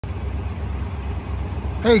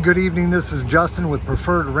Hey, good evening. This is Justin with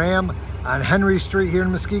Preferred Ram on Henry Street here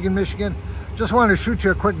in Muskegon, Michigan. Just wanted to shoot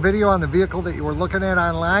you a quick video on the vehicle that you were looking at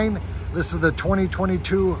online. This is the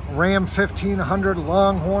 2022 Ram 1500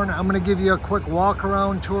 Longhorn. I'm going to give you a quick walk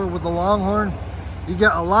around tour with the Longhorn. You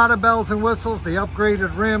get a lot of bells and whistles, the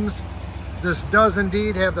upgraded rims. This does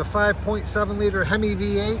indeed have the 5.7 liter Hemi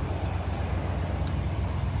V8.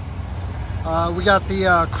 We got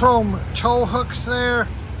the chrome tow hooks there.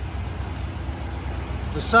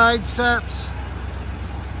 The side steps,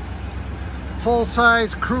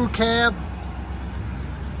 full-size crew cab.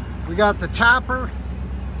 We got the topper.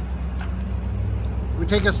 We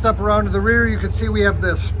take a step around to the rear. You can see we have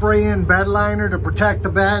the spray-in bed liner to protect the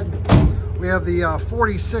bed. We have the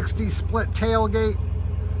 40/60 split tailgate,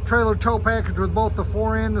 trailer tow package with both the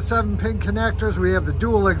 4 and the 7-pin connectors. We have the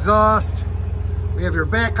dual exhaust. We have your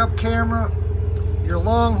backup camera, your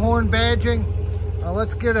Longhorn badging.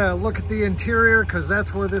 Let's get a look at the interior because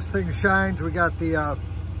that's where this thing shines. We got the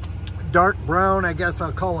dark brown, I guess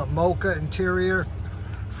I'll call it mocha interior.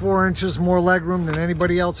 4 inches more legroom than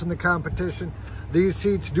anybody else in the competition. These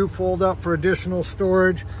seats do fold up for additional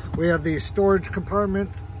storage. We have these storage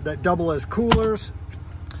compartments that double as coolers.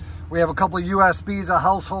 We have a couple of USBs, a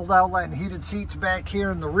household outlet, and heated seats back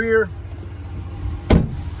here in the rear.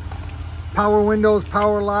 Power windows,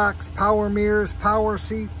 power locks, power mirrors, power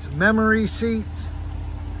seats, memory seats.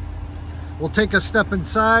 We'll take a step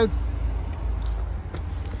inside.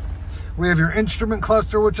 We have your instrument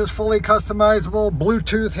cluster, which is fully customizable,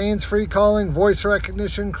 Bluetooth, hands-free calling, voice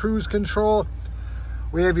recognition, cruise control.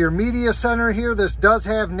 We have your media center here. This does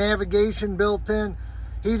have navigation built in,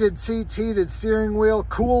 heated seats, heated steering wheel,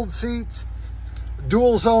 cooled seats,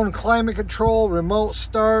 dual zone climate control, remote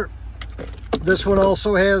start. This one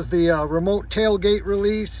also has the remote tailgate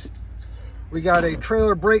release. We got a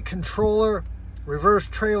trailer brake controller, reverse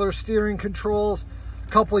trailer steering controls,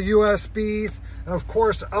 a couple of USBs, and of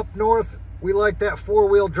course up north we like that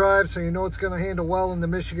 4-wheel drive, so you know it's going to handle well in the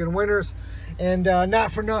Michigan winters. And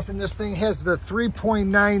not for nothing, this thing has the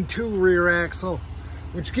 3.92 rear axle,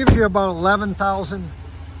 which gives you about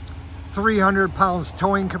 11,300 pounds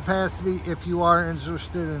towing capacity if you are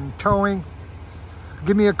interested in towing.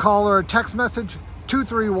 Give me a call or a text message,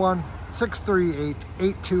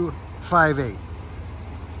 231-638-8258.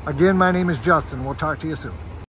 Again, my name is Justin. We'll talk to you soon.